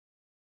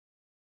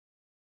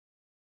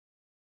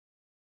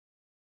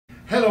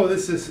Hello,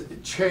 this is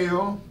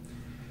Cheo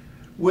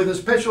with a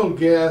special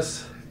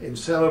guest in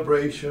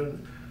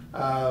celebration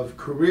of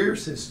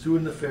Careers in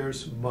Student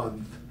Affairs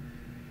Month.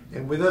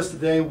 And with us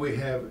today we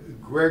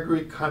have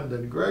Gregory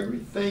Condon. Gregory,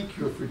 thank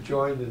you for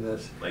joining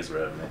us. Thanks for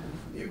having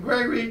me.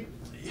 Gregory,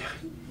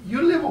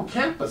 you live on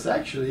campus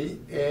actually,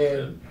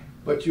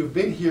 but you've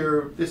been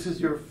here, this is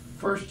your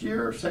first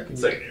year or second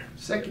year? Second year.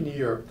 Second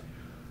year.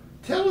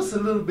 Tell us a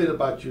little bit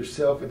about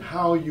yourself and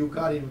how you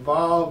got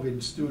involved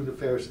in student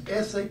affairs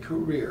as a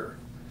career.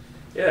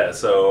 Yeah,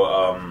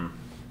 so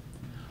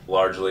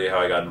largely how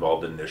I got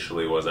involved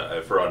initially was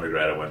for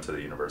undergrad I went to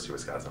the University of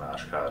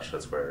Wisconsin-Oshkosh.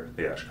 That's where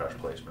the Oshkosh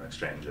Placement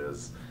Exchange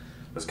is.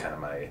 It was kind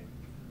of my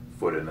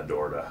foot in the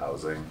door to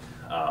housing.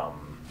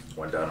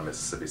 Went down to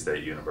Mississippi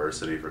State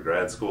University for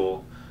grad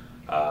school,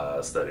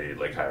 studied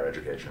like higher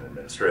education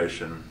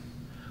administration.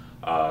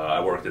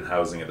 I worked in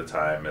housing at the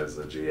time as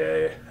a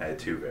GA. I had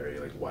two very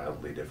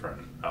wildly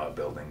different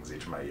buildings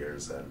each of my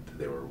years, and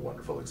they were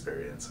wonderful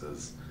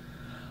experiences.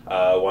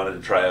 Wanted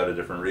to try out a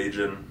different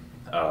region.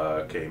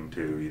 Came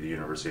to the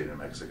University of New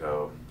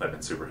Mexico. I've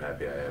been super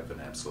happy. I have an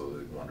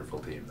absolutely wonderful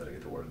team that I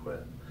get to work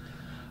with,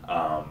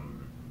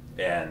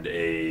 and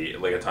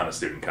a ton of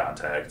student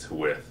contact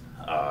with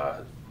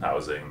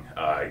housing.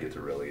 I get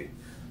to really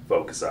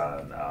focus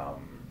on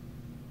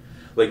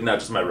not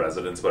just my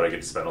residents, but I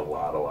get to spend a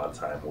lot of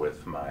time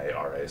with my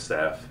RA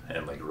staff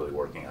and really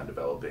working on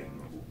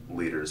developing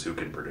leaders who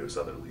can produce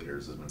other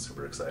leaders has been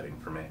super exciting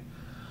for me.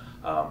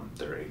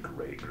 They're a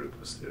great group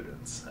of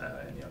students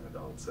and young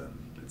adults, and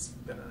it's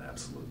been an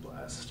absolute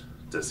blast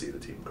to see the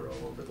team grow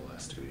over the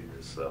last 2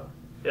 years. So,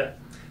 yeah.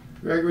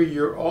 Gregory,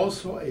 you're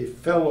also a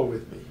fellow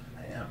with me.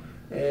 I am.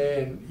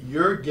 And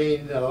you're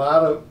gaining a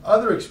lot of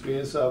other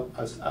experience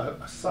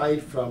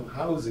aside from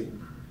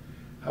housing.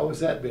 How has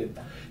that been?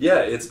 Yeah,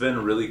 it's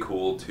been really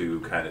cool to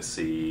kind of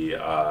see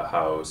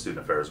how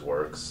student affairs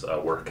works.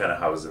 We're kind of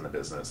housed in the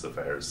business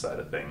affairs side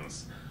of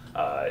things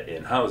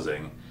in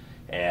housing,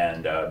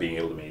 and being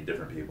able to meet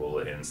different people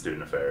in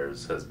student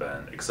affairs has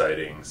been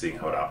exciting, seeing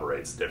how it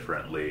operates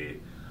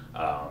differently.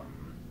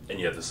 And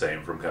yet the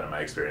same from kind of my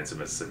experience at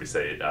Mississippi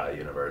State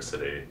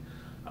University,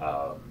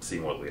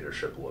 seeing what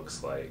leadership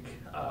looks like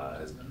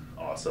has been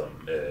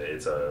awesome.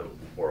 It's a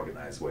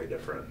organized way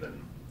different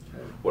than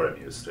what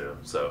I'm used to.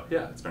 So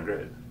yeah, it's been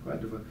great.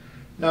 Wonderful.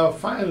 Now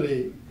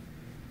finally,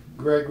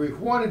 Gregory,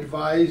 what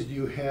advice do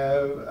you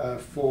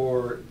have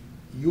for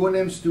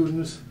UNM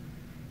students?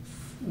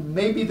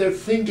 Maybe they're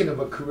thinking of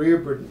a career,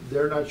 but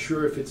they're not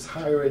sure if it's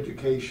higher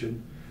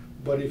education.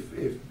 But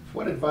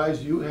what advice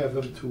do you have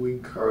them to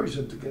encourage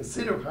them to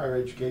consider higher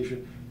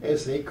education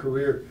as a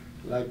career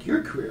like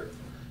your career?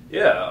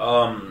 Yeah,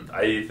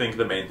 I think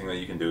the main thing that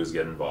you can do is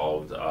get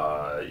involved.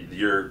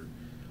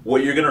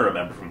 What you're going to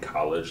remember from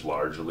college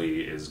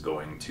largely is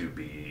going to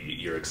be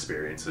your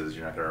experiences.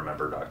 You're not going to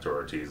remember Dr.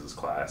 Ortiz's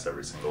class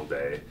every single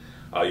day.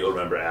 You'll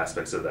remember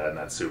aspects of that, and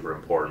that's super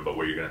important, but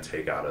what you're going to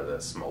take out of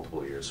this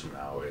multiple years from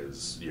now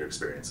is your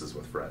experiences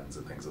with friends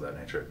and things of that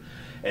nature.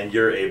 And if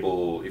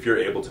you're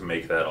able to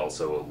make that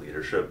also a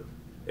leadership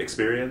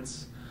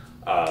experience,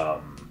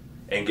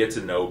 and get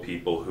to know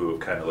people who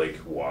have kind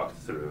of walked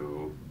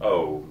through,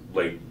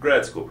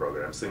 grad school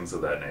programs, things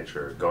of that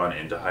nature, gone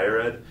into higher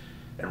ed,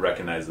 and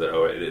recognize that,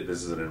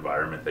 this is an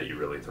environment that you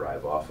really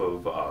thrive off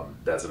of.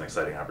 That's an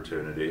exciting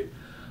opportunity.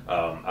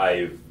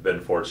 I've been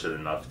fortunate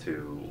enough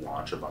to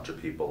launch a bunch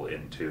of people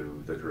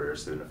into the career of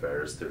student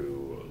affairs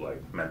through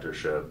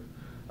mentorship,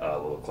 a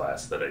little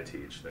class that I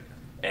teach.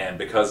 And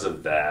because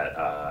of that,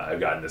 I've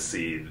gotten to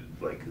see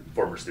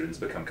former students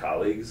become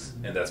colleagues,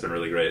 and that's been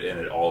really great. And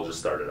it all just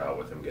started out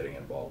with them getting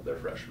involved their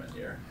freshman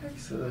year.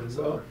 Excellent.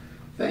 Well,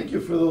 thank you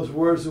for those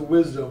words of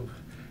wisdom.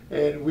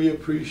 And we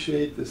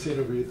appreciate this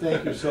interview.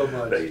 Thank you so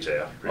much. Thank you,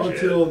 Cheo. Appreciate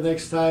Until it.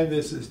 next time,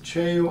 this is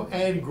Cheo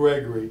and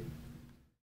Gregory.